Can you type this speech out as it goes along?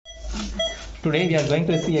Today we are going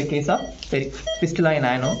to see a case of fistula in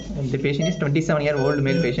ano. The patient is 27-year-old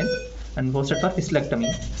male patient and posted for fistulectomy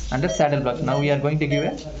under saddle block. Now we are going to give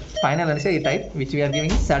a spinal anesthesia type which we are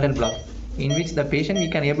giving saddle block, in which the patient we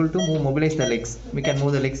can able to mobilize the legs. We can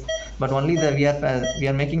move the legs, but only we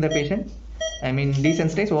are making the patient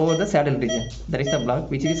desensitize over the saddle region. That is the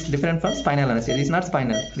block which is different from spinal anesthesia. This is not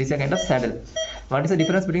spinal. This is a kind of saddle. What is the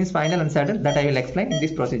difference between spinal and saddle? That I will explain in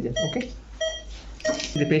this procedure. Okay.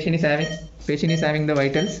 The patient is having the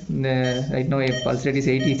vitals. Right now a pulse rate is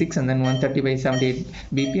 86 and then 130/78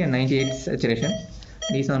 BP and 98 saturation.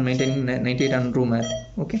 These are maintaining 98 on room air.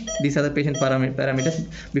 Okay. These are the patient parameters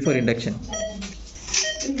before induction.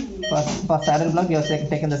 For saddle block, you have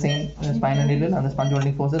taken the same spinal needle and the sponge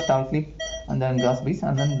holding forces, towel clip, and then gas piece,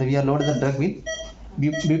 and then we are loaded the drug with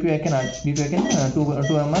BPICN 2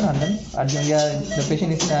 ml, and then the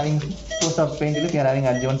patient is having post of painkiller. We are having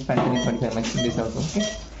adjuvant panthenol 25 ml in this also. Okay.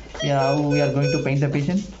 How we are going to paint the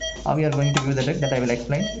patient, how we are going to give the drug, that I will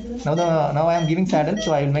explain. Now I am giving saddle,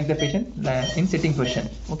 so I will make the patient in sitting position.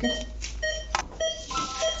 Okay.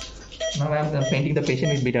 Now I am painting the patient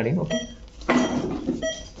with betadine. Okay.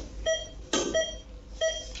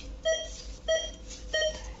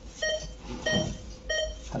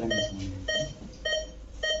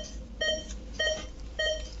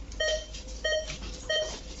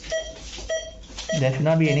 There should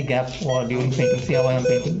not be any gap or during painting. See how I am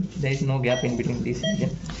painting? There is no gap in between these.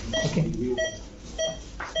 Yeah. Okay.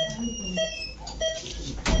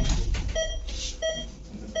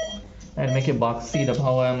 I will make a box. See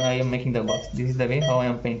how I am making the box. This is the way how I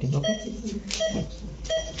am painting. Okay.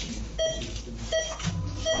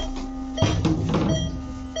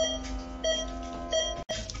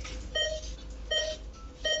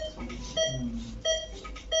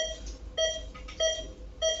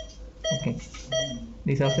 Okay.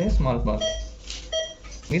 This is also a small box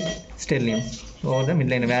with sterlium over the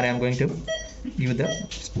midline where I am going to give the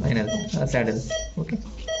spinal saddle. Okay.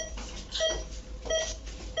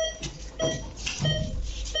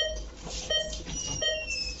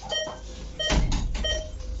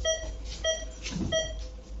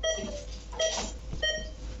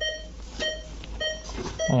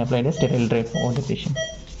 I applied a sterile drape over the patient.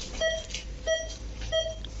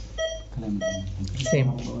 Same.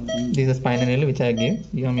 This is a spinal needle which I gave.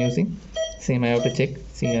 I am using. Same. I have to check.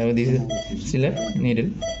 See, this is still a needle.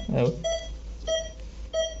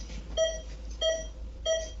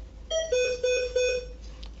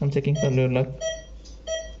 I'm checking for low luck.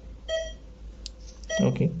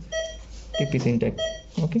 Okay. Tip is intact.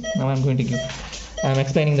 Okay. Now I'm going to give. I am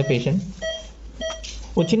explaining the patient.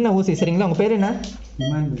 ஒரு சின்ன ஊசி சரிங்களா? உங்கள் பேர் என்ன?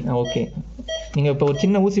 Okay. நீங்கள் இப்போ ஒரு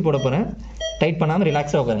சின்ன ஊசி போட போகிறேன். டைட் பண்ணாமல்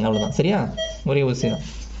ரிலாக்ஸாக உட்காருங்க, அவ்வளோதான். சரியா? ஒரே ஊசி தான்.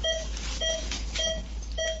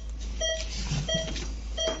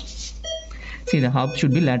 See, the hub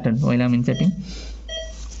should be lateral while I'm inserting.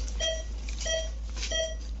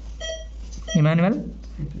 Emmanuel,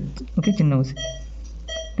 okay, சின்ன ஊசி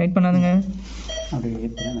tight பண்ணாதுங்க.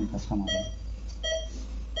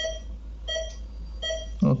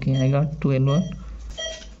 Okay, I got 2 L1.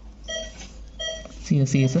 See the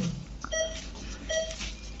CSF.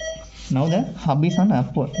 Now the hub is on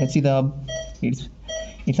upward. Let's see the hub.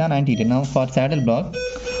 It's on anterior. Now for saddle block,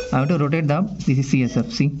 I have to rotate the hub. This is CSF.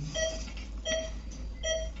 See,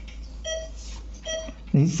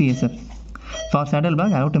 this is CSF. For saddle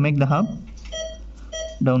block, I have to make the hub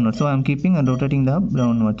downward. So I am keeping and rotating the hub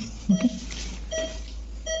downwards. Okay.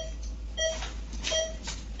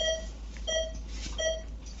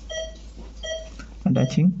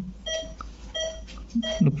 Attaching.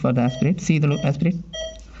 Look for the aspirate. See the aspirate.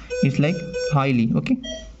 It's like highly, okay,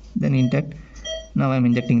 then intact. Now I am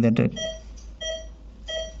injecting the drug.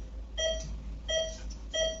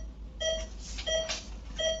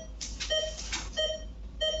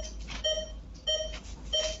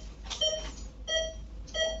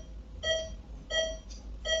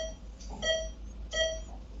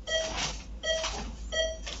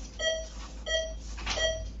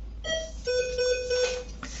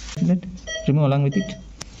 Let remove along with it.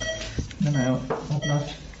 Then I have not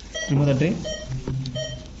remove the tray.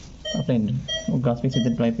 Apply gas piece with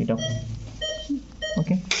the dry feet off.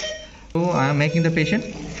 Okay. So I am making the patient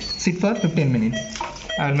sit for 15 minutes.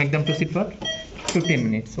 I will make them to sit for 15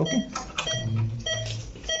 minutes. Okay.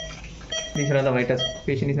 These are the vitals.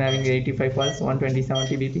 Patient is having 85 pulse,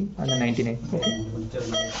 120/70 BP, and then 99. Okay.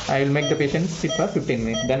 I will make the patient sit for 15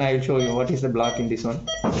 minutes. Then I will show you what is the block in this one.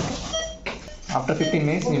 After 15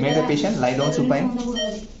 minutes, we make the patient lie down supine.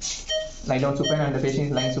 And the patient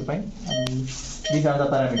is lying supine. And these are the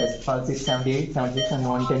parameters. Pulse is 78, 76 and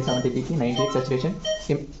 110/70 BP, 98 saturation.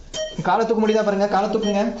 காலை தூக்க முடியுதா பாருங்க, காலை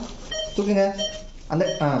தூக்குங்க. தூக்குங்க. அந்த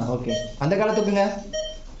okay, அந்த காலை தூக்குங்க.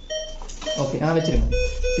 ஓகே, வச்சிருங்க.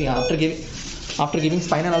 See, after giving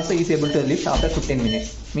spinal also he is able to lift after 15 minutes.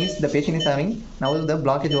 Means the patient is having now the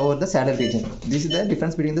blockage over the saddle region. This is the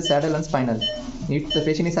difference between the saddle and spinal. If the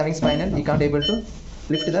patient is having spinal, he can't able to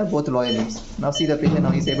lift the both lower limbs. Now see the patient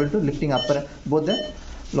now is able to lifting upper both the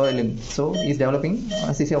lower limb. So he is developing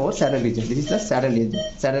anesthesia over saddle region. This is the saddle region,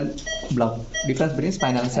 saddle block. Difference between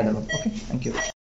spinal and saddle. Okay, thank you.